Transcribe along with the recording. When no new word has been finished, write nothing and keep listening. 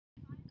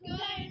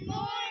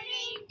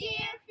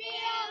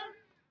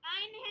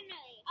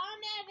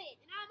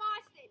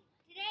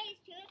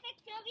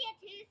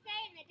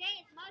Today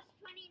is March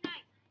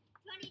 29th,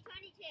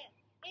 2022.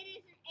 It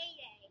is an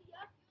A-Day.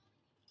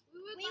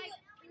 We would like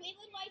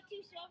to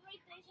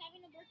celebrate Grace having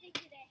a birthday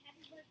today.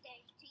 Happy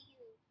birthday to you.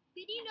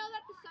 Did you know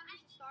that the sun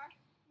is a star?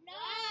 No,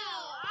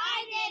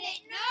 I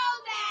didn't know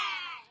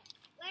that.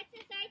 Let's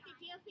recite the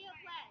Deerfield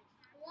Pledge.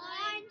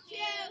 1,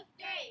 2,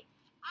 3.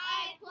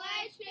 I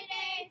pledge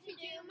today to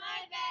do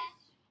my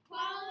best,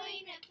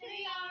 following the 3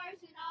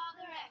 R's and all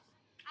the rest.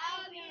 I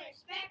will be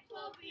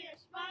respectful, be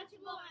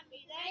responsible, and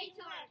be ready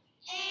to learn.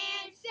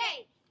 And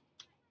safe.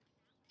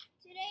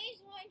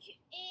 Today's lunch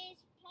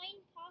is plain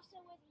pasta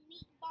with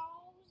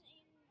meatballs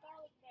and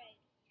garlic bread.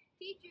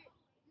 Teacher,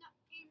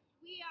 and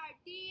we are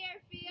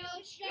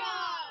Deerfield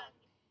Strong.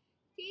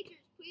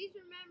 Teachers, please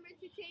remember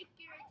to take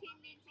your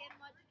attendance and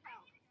much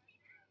help.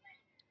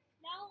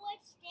 Now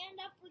let's stand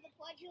up for the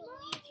Pledge of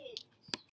Allegiance.